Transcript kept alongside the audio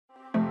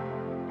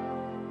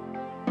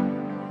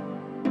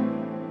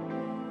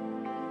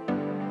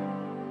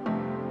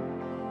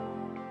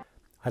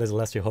Hi, this is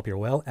Alessio. Hope you're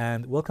well,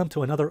 and welcome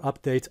to another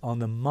update on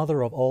the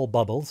mother of all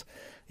bubbles.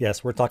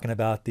 Yes, we're talking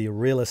about the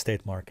real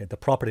estate market, the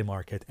property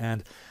market,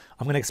 and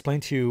I'm going to explain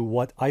to you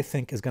what I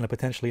think is going to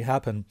potentially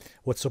happen,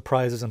 what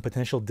surprises and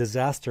potential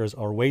disasters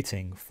are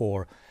waiting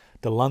for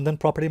the London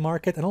property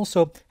market, and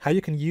also how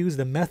you can use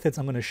the methods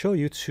I'm going to show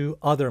you to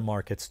other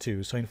markets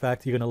too. So in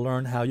fact, you're going to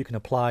learn how you can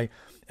apply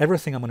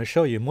everything I'm going to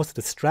show you, most of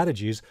the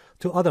strategies,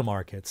 to other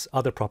markets,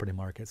 other property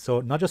markets.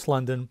 So not just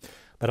London,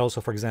 but also,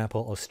 for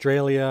example,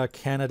 Australia,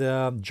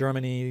 Canada,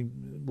 Germany,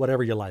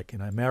 whatever you like,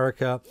 in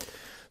America.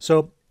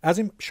 So as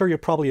I'm sure you're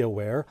probably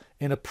aware,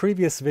 in a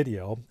previous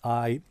video,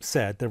 I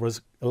said there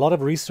was a lot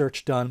of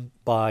research done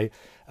by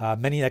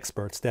many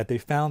experts that they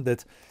found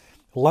that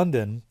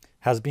London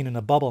has been in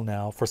a bubble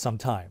now for some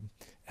time.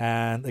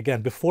 And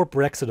again, before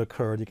Brexit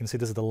occurred, you can see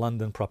this is the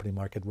London property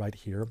market right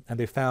here. And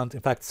they found,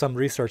 in fact, some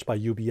research by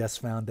UBS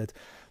found that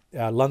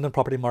London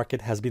property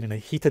market has been in a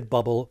heated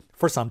bubble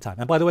for some time.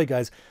 And by the way,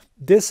 guys,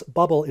 this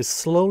bubble is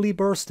slowly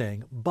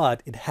bursting,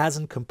 but it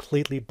hasn't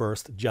completely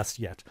burst just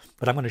yet.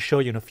 But I'm going to show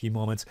you in a few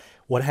moments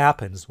what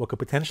happens, what could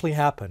potentially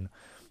happen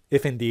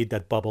if indeed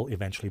that bubble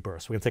eventually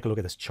bursts. We're going to take a look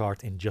at this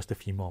chart in just a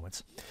few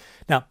moments.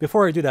 Now,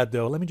 before I do that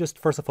though, let me just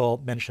first of all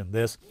mention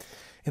this.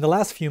 In the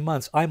last few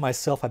months, I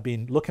myself have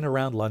been looking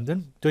around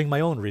London, doing my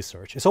own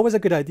research. It's always a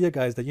good idea,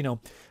 guys, that,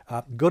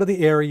 go to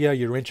the area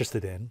you're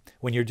interested in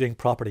when you're doing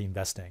property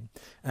investing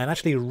and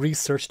actually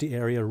research the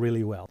area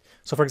really well.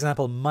 So for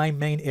example, my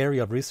main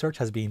area of research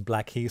has been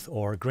Blackheath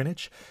or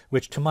Greenwich,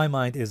 which to my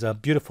mind is a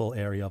beautiful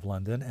area of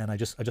London. And I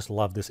just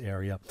love this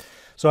area.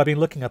 So I've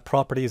been looking at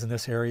properties in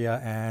this area,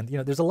 and,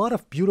 there's a lot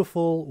of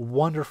beautiful,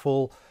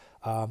 wonderful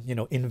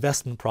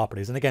investment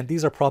properties. And again,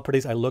 these are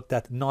properties I looked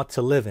at not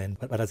to live in,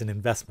 but as an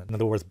investment. In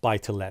other words, buy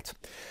to let.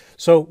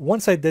 So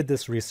once I did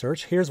this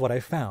research, here's what I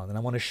found, and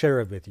I want to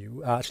share it with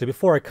you. Actually,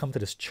 before I come to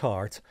this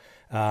chart,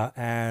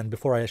 and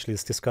before I actually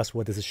discuss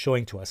what this is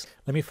showing to us,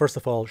 let me first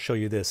of all show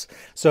you this.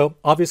 So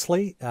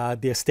obviously,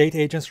 the estate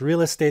agents, real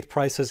estate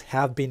prices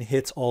have been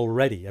hit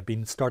already, have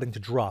been starting to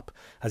drop,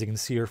 as you can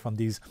see here from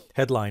these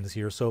headlines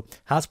here. So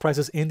house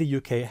prices in the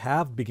UK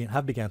have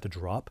began to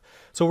drop.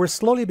 So we're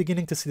slowly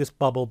beginning to see this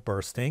bubble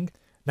bursting.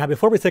 Now,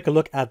 before we take a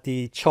look at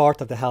the chart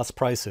of the house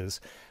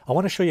prices, I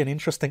want to show you an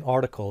interesting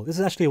article. This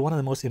is actually one of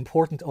the most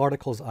important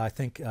articles I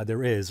think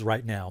there is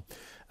right now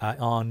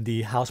on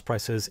the house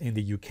prices in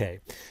the UK.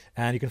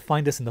 And you can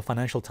find this in the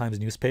Financial Times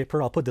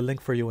newspaper. I'll put the link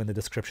for you in the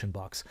description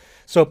box.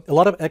 So a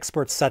lot of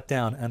experts sat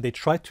down and they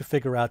tried to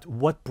figure out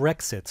what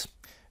Brexit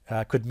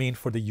could mean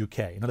for the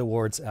UK. In other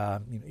words,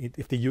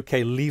 if the UK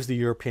leaves the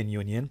European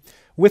Union,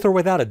 with or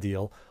without a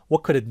deal,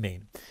 what could it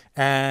mean?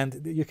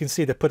 And you can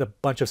see they put a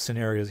bunch of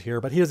scenarios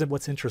here, but here's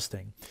what's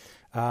interesting.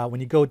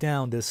 When you go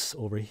down this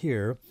over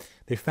here,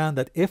 they found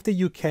that if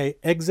the UK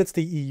exits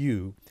the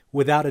EU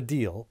without a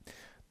deal,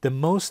 the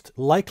most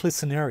likely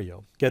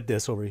scenario, get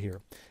this over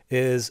here,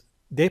 is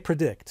they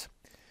predict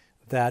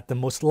that the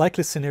most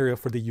likely scenario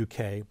for the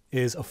UK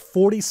is a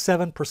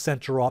 47%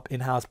 drop in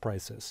house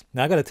prices.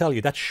 Now, I got to tell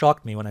you, that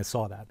shocked me when I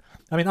saw that.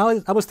 I mean,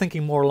 I was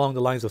thinking more along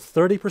the lines of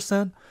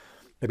 30%,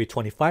 maybe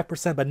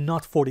 25%, but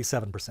not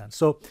 47%.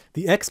 So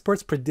the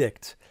experts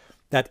predict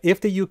that if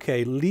the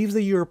UK leaves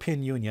the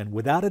European Union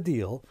without a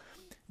deal,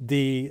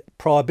 the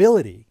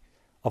probability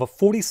of a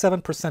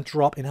 47%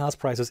 drop in house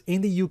prices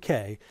in the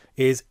UK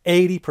is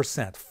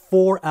 80%,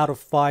 4 out of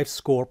 5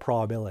 score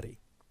probability.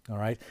 All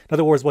right. In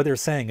other words, what they're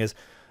saying is,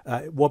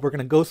 what we're going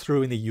to go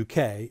through in the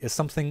UK is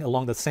something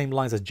along the same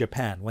lines as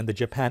Japan, when the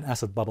Japan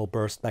asset bubble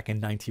burst back in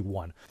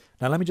 '91.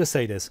 Now, let me just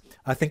say this.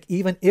 I think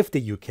even if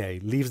the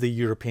UK leaves the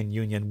European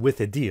Union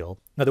with a deal,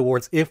 in other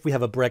words, if we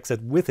have a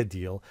Brexit with a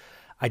deal,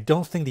 I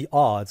don't think the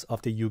odds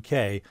of the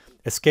UK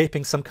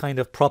escaping some kind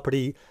of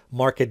property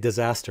market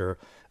disaster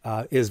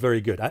is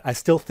very good. I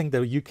still think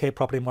the UK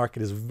property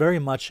market is very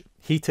much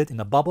heated in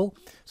a bubble.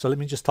 So let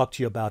me just talk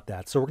to you about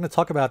that. So we're going to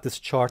talk about this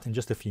chart in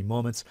just a few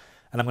moments.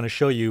 And I'm going to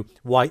show you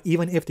why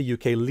even if the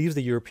UK leaves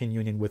the European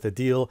Union with a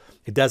deal,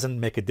 it doesn't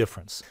make a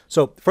difference.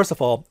 So first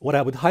of all, what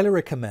I would highly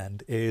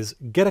recommend is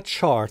get a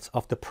chart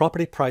of the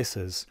property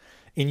prices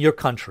in your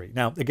country.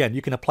 Now, again,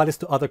 you can apply this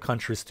to other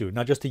countries too,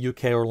 not just the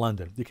UK or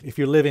London. If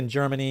you live in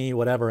Germany,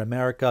 whatever,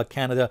 America,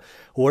 Canada,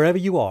 wherever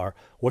you are,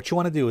 what you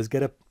want to do is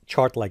get a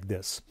chart like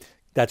this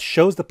that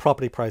shows the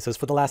property prices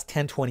for the last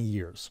 10, 20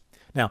 years.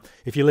 Now,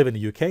 if you live in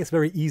the UK, it's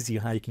very easy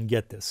how you can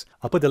get this.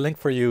 I'll put the link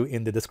for you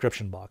in the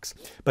description box.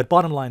 But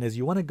bottom line is,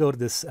 you want to go to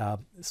this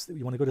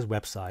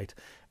website,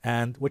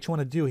 and what you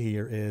want to do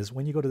here is,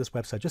 when you go to this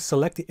website, just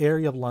select the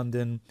area of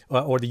London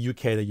or the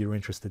UK that you're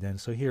interested in.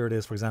 So here it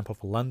is, for example,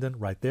 for London,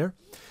 right there.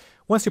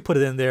 Once you put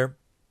it in there,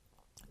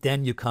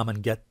 then you come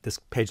and get this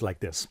page like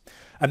this.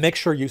 And make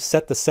sure you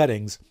set the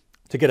settings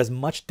to get as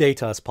much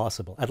data as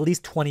possible, at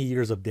least 20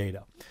 years of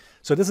data.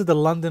 So this is the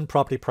London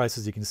property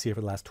prices you can see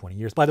for the last 20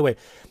 years. By the way,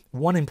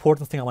 one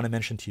important thing I want to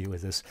mention to you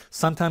is this.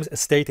 Sometimes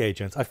estate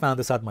agents, I found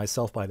this out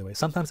myself, by the way,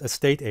 sometimes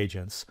estate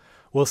agents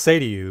will say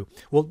to you,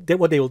 well,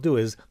 what they will do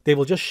is they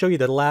will just show you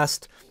the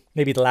last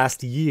maybe the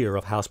last year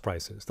of house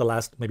prices, the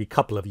last maybe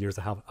couple of years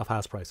of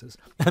house prices.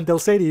 And they'll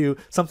say to you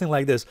something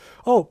like this: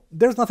 oh,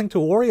 there's nothing to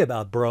worry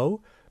about,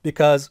 bro,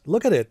 because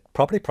look at it,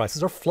 property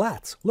prices are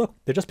flat. Look,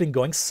 they've just been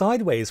going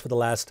sideways for the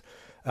last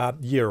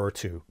year or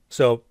two.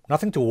 So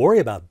nothing to worry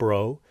about,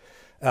 bro.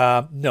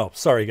 No,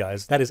 sorry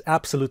guys, that is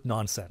absolute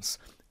nonsense.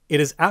 It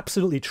is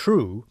absolutely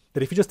true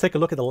that if you just take a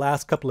look at the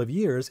last couple of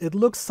years, it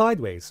looks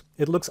sideways.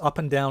 It looks up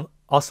and down,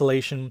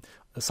 oscillation,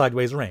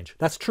 sideways range.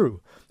 That's true.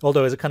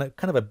 Although there's a kind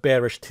of a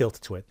bearish tilt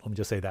to it. Let me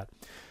just say that.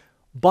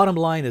 Bottom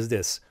line is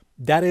this.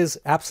 That is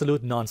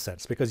absolute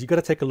nonsense, because you got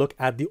to take a look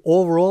at the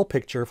overall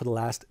picture for the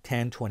last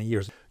 10, 20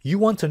 years. You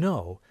want to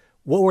know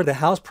what were the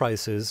house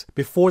prices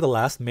before the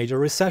last major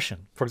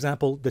recession. For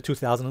example,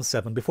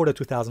 before the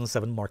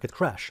 2007 market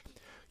crash.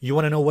 You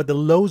want to know what the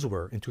lows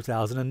were in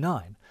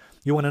 2009.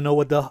 You want to know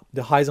what the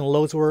highs and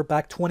lows were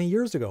back 20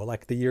 years ago,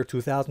 like the year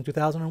 2000,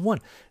 2001.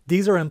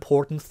 These are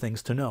important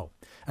things to know.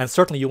 And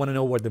certainly you want to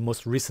know where the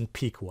most recent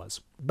peak was.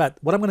 But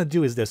what I'm going to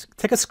do is this.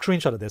 Take a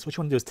screenshot of this. What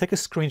you want to do is take a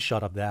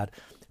screenshot of that,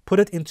 put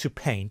it into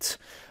Paint.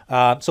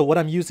 So what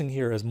I'm using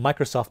here is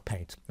Microsoft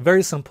Paint.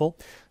 Very simple.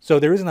 So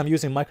the reason I'm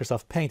using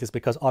Microsoft Paint is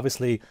because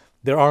obviously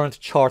there aren't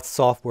chart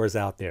softwares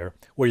out there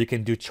where you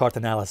can do chart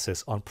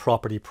analysis on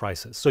property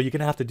prices. So you're going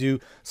to have to do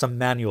some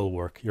manual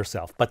work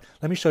yourself. But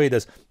let me show you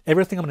this.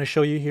 Everything I'm going to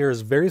show you here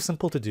is very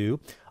simple to do.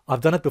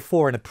 I've done it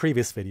before in a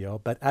previous video,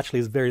 but actually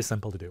it's very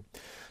simple to do.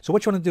 So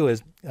what you want to do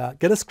is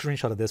get a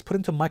screenshot of this, put it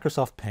into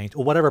Microsoft Paint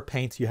or whatever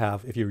paint you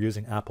have if you're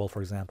using Apple,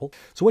 for example.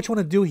 So what you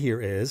want to do here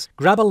is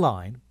grab a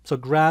line. So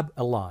grab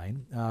a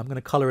line. I'm going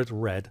to color it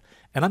red,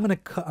 and I'm going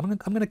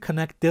to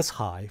connect this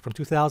high from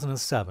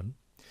 2007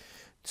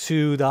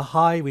 to the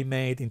high we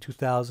made in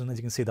 2000. As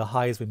you can see, the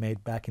highs we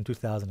made back in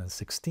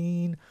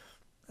 2016.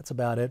 That's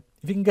about it.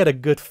 If you can get a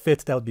good fit,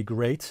 that would be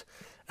great.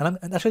 And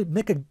actually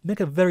make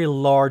a very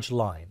large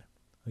line,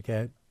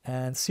 okay?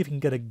 And see if you can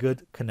get a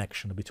good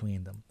connection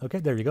between them. Okay,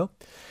 there you go.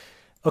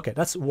 Okay,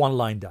 that's one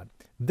line done.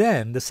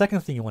 Then the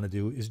second thing you want to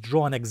do is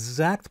draw an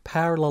exact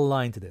parallel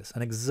line to this,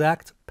 an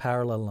exact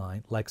parallel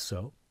line like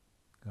so.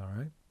 All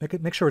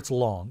right, make sure it's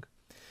long.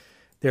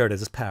 There it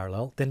is, it's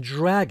parallel. Then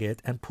drag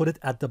it and put it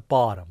at the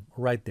bottom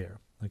right there.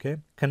 Okay,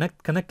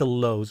 connect the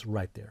lows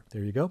right there.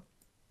 There you go.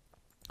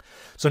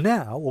 So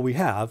now what we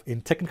have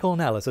in technical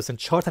analysis and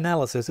chart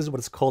analysis is what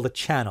is called a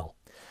channel.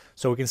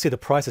 So we can see the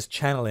price is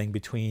channeling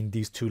between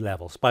these two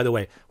levels. By the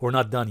way, we're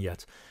not done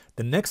yet.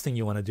 The next thing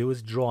you want to do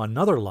is draw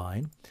another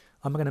line.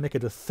 I'm going to make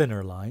it a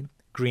thinner line,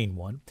 green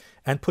one,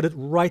 and put it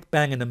right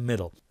bang in the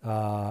middle.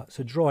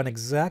 So draw an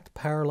exact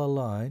parallel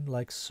line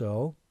like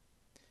so.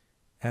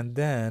 And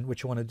then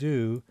what you want to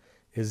do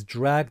is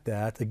drag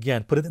that,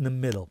 again, put it in the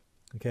middle.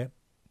 Okay,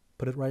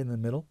 put it right in the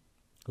middle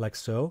like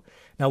so.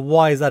 Now,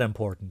 why is that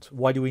important?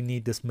 Why do we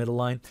need this middle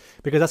line?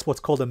 Because that's what's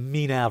called a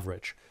mean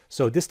average.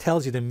 So this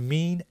tells you the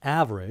mean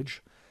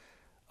average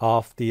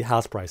of the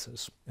house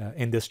prices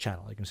in this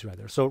channel. You can see right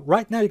there. So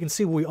right now you can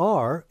see we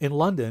are in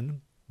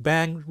London,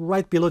 bang,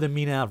 right below the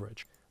mean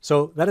average.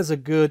 So that is a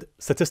good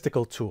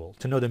statistical tool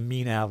to know the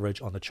mean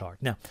average on the chart.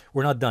 Now,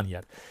 we're not done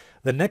yet.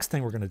 The next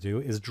thing we're going to do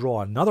is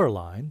draw another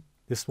line.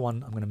 This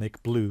one I'm going to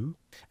make blue.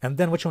 And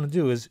then what you want to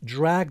do is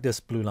drag this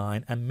blue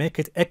line and make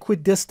it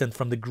equidistant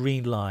from the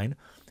green line.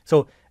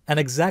 So an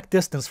exact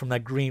distance from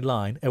that green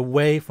line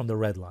away from the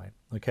red line.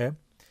 Okay?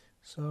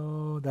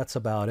 So that's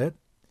about it.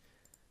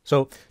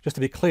 So just to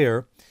be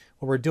clear,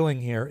 what we're doing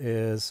here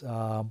is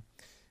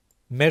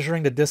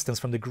measuring the distance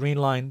from the green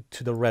line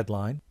to the red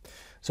line.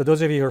 So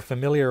those of you who are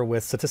familiar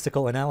with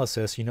statistical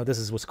analysis, you know this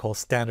is what's called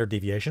standard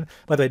deviation.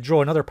 By the way,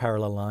 draw another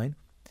parallel line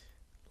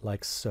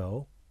like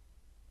so.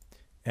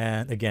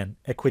 And again,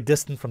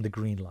 equidistant from the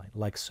green line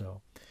like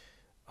so.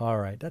 All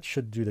right, that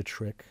should do the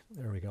trick.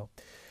 There we go.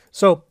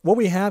 So what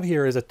we have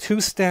here is a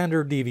 2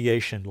 standard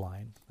deviation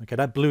line. Okay,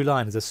 that blue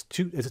line is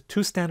a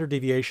 2 standard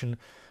deviation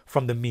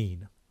from the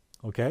mean.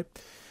 Okay,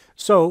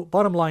 so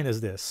bottom line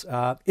is this.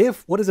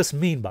 What does this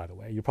mean, by the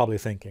way? You're probably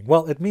thinking.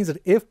 Well, it means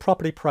that if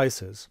property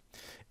prices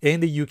in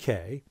the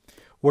UK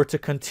were to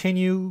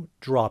continue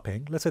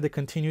dropping, let's say they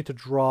continue to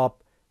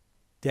drop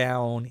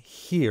down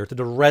here to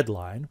the red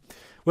line,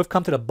 we've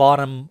come to the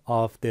bottom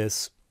of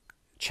this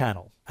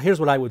channel. Here's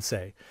what I would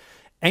say.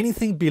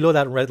 Anything below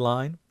that red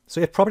line,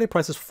 so if property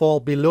prices fall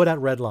below that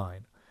red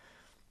line,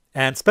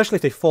 and especially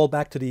if they fall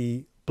back to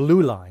the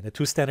blue line, the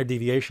 2 standard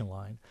deviation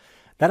line,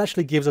 that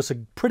actually gives us a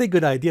pretty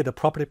good idea that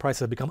property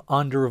prices have become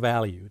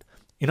undervalued.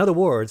 In other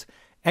words,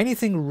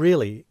 anything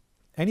really,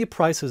 any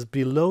prices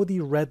below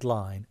the red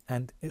line,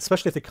 and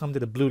especially if they come to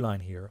the blue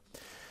line here,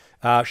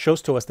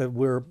 shows to us that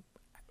we're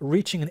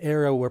reaching an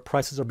area where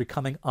prices are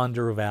becoming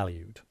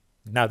undervalued.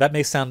 Now, that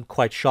may sound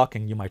quite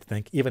shocking, you might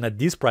think. Even at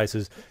these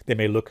prices, they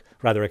may look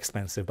rather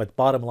expensive. But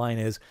bottom line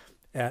is,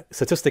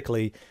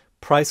 statistically,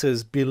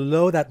 prices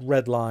below that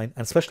red line,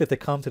 and especially if they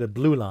come to the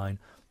blue line,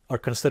 are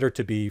considered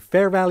to be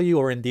fair value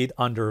or indeed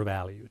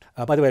undervalued.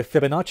 By the way,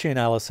 Fibonacci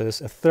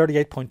analysis, a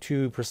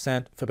 38.2%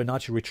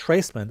 Fibonacci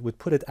retracement would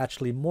put it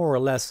actually more or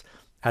less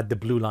at the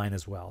blue line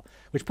as well,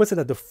 which puts it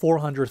at the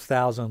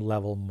 400,000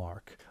 level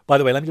mark. By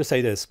the way, let me just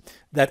say this,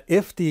 that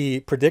if the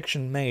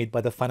prediction made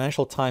by the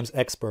Financial Times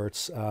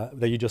experts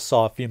that you just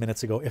saw a few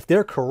minutes ago, if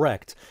they're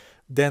correct,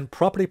 then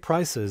property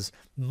prices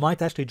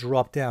might actually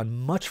drop down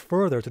much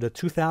further to the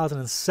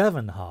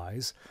 2007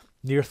 highs,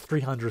 near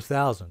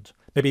 300,000,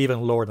 maybe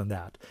even lower than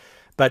that.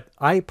 But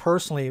I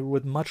personally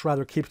would much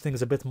rather keep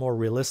things a bit more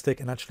realistic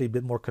and actually a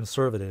bit more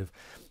conservative.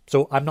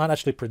 So I'm not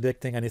actually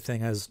predicting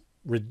anything as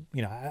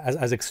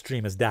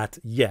extreme as that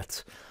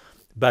yet.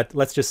 But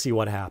let's just see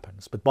what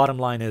happens. But bottom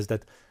line is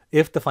that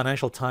if the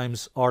Financial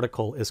Times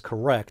article is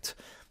correct,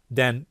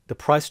 then the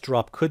price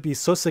drop could be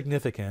so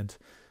significant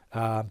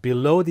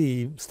below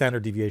the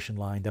standard deviation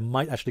line that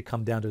might actually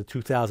come down to the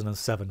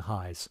 2007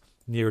 highs,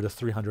 near the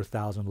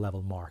 300,000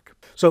 level mark.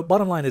 So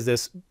bottom line is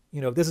this,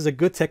 this is a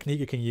good technique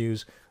you can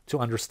use to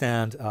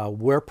understand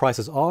where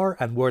prices are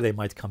and where they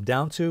might come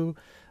down to.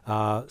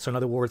 So in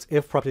other words,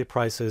 if property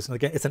prices, and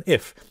again, it's an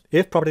if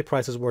property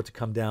prices were to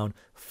come down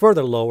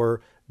further lower,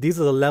 these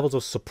are the levels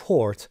of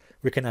support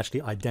we can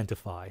actually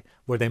identify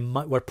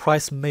where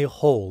price may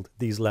hold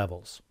these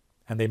levels,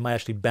 and they might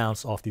actually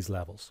bounce off these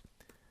levels.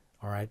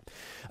 All right.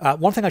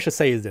 One thing I should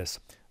say is this.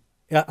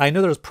 I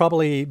know there's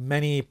probably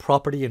many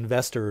property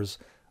investors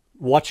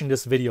watching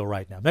this video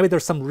right now. Maybe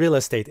there's some real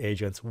estate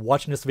agents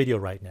watching this video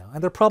right now,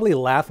 and they're probably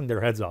laughing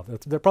their heads off.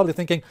 They're probably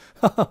thinking,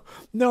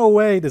 no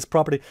way the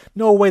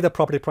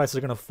property prices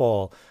are going to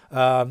fall.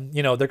 They're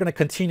going to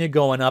continue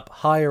going up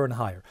higher and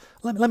higher.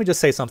 Let me just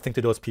say something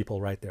to those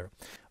people right there.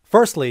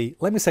 Firstly,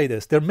 let me say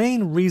this. The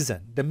main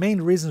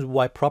reason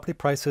why property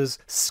prices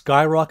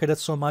skyrocketed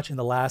so much in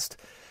the last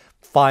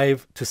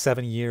 5 to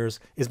 7 years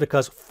is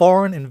because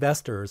foreign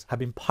investors have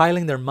been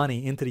piling their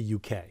money into the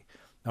UK.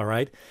 All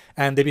right.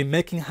 And they've been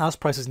making house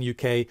prices in the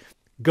UK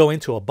go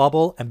into a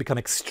bubble and become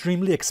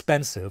extremely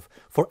expensive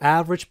for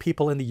average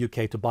people in the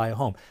UK to buy a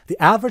home. The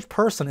average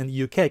person in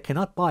the UK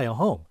cannot buy a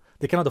home.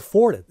 They cannot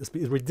afford it. It's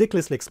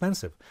ridiculously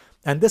expensive.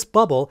 And this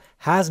bubble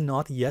has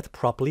not yet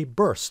properly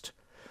burst.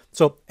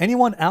 So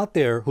anyone out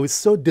there who is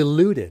so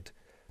deluded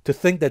to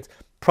think that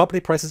property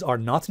prices are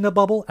not in a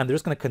bubble and they're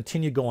just going to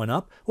continue going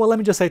up, well, let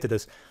me just say to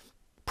this.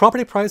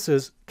 Property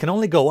prices can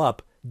only go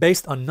up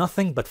based on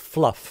nothing but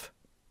fluff.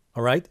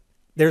 All right?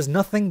 There's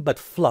nothing but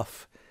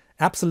fluff,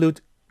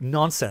 absolute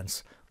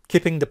nonsense,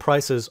 keeping the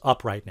prices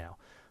up right now.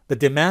 The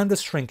demand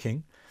is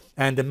shrinking,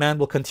 and demand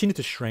will continue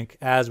to shrink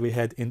as we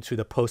head into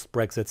the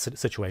post-Brexit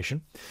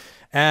situation.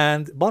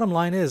 And bottom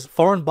line is,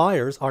 foreign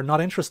buyers are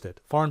not interested.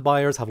 Foreign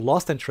buyers have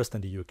lost interest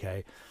in the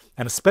UK,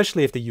 and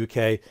especially if the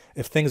UK,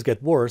 if things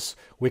get worse,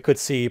 we could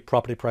see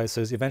property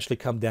prices eventually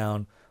come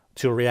down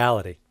to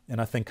reality. And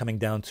I think coming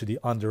down to the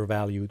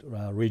undervalued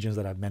regions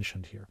that I've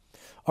mentioned here.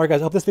 All right, guys,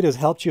 I hope this video has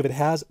helped you. If it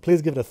has,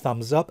 please give it a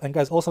thumbs up. And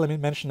guys, also let me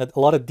mention that a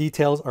lot of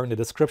details are in the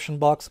description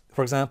box.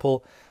 For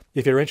example,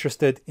 if you're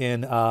interested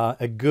in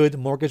a good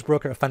mortgage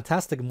broker, a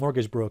fantastic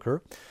mortgage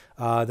broker,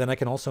 then I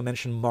can also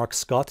mention Mark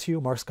Scott to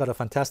you. Mark Scott, a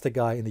fantastic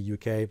guy in the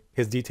UK.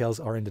 His details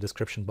are in the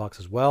description box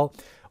as well,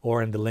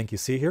 or in the link you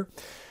see here.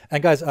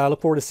 And guys, I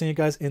look forward to seeing you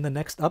guys in the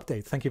next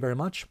update. Thank you very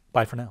much.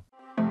 Bye for now.